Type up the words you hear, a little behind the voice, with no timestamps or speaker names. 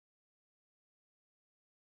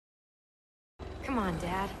Come on,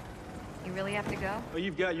 Dad. You really have to go? Well,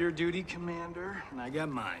 you've got your duty, Commander, and I got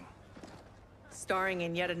mine. Starring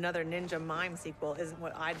in yet another Ninja Mime sequel isn't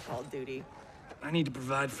what I'd call duty. I need to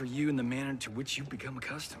provide for you in the manner to which you've become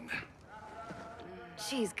accustomed.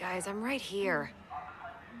 Jeez, guys, I'm right here.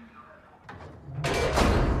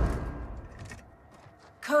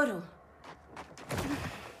 Kodo.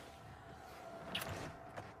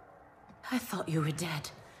 I thought you were dead.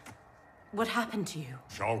 What happened to you?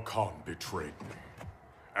 Shao Kahn betrayed me,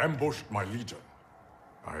 ambushed my legion.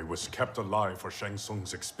 I was kept alive for Shang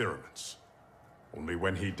Tsung's experiments. Only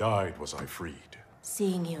when he died was I freed.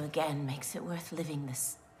 Seeing you again makes it worth living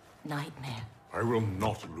this nightmare. I will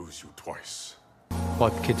not lose you twice.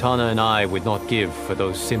 What Kitana and I would not give for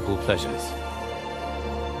those simple pleasures.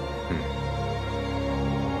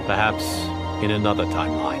 Perhaps in another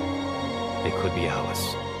timeline, they could be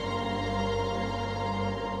ours.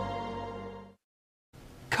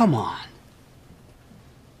 Come on.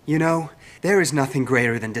 You know, there is nothing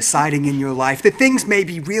greater than deciding in your life that things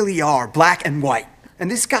maybe really are black and white. And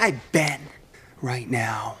this guy, Ben, right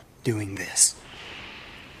now, doing this.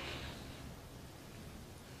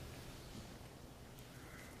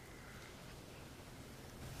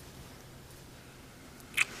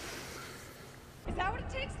 Is that what it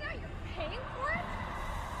takes now? You're paying for it?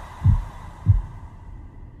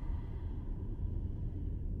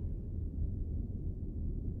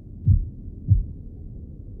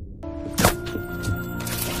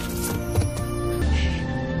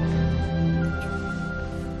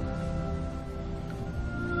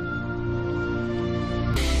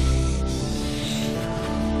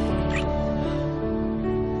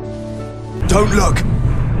 Don't look!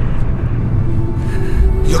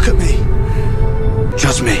 Look at me.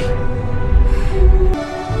 Just me.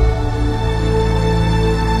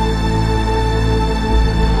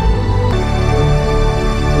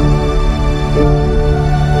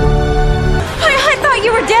 I thought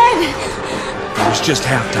you were dead! It was just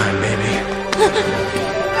halftime, baby.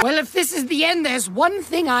 Well, if this is the end, there's one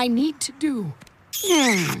thing I need to do.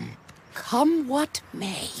 Come what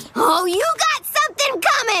may. Oh, you got something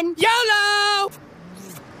coming! YOLO!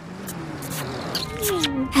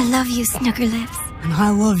 I love you, Snookerlips. And I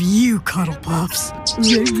love you, Cuddle Puffs.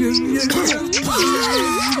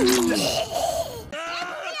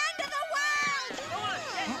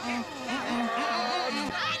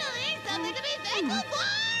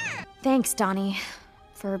 Thanks, Donnie,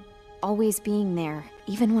 for always being there,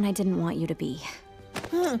 even when I didn't want you to be.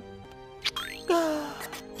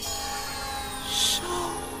 So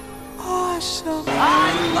awesome.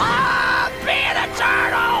 I love being a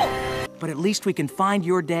turtle! But at least we can find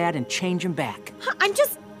your dad and change him back. I'm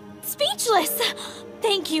just speechless.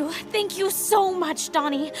 Thank you. Thank you so much,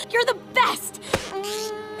 Donnie. You're the best.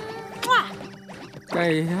 Mwah.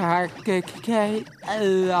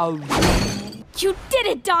 You did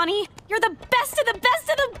it, Donnie. You're the best of the best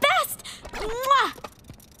of the best. Mwah.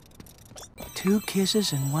 2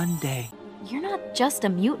 kisses in 1 day. You're not just a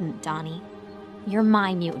mutant, Donnie. You're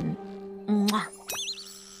my mutant. Mwah.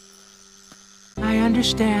 I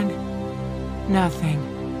understand nothing.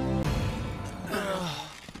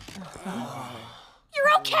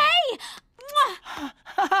 You're okay!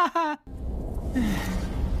 Mwah.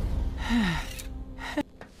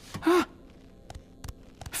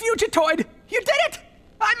 Fugitoid, you did it!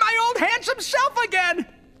 I'm my old handsome self again!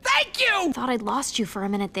 Thank you! Thought I'd lost you for a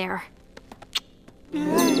minute there. All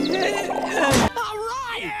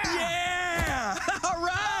right! Yeah! All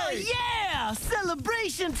right! Yeah!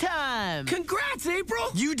 Celebration time! Congrats,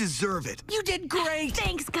 April! You deserve it. You did great!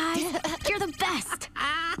 Thanks, guys. You're the best.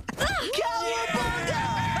 Cowabunga!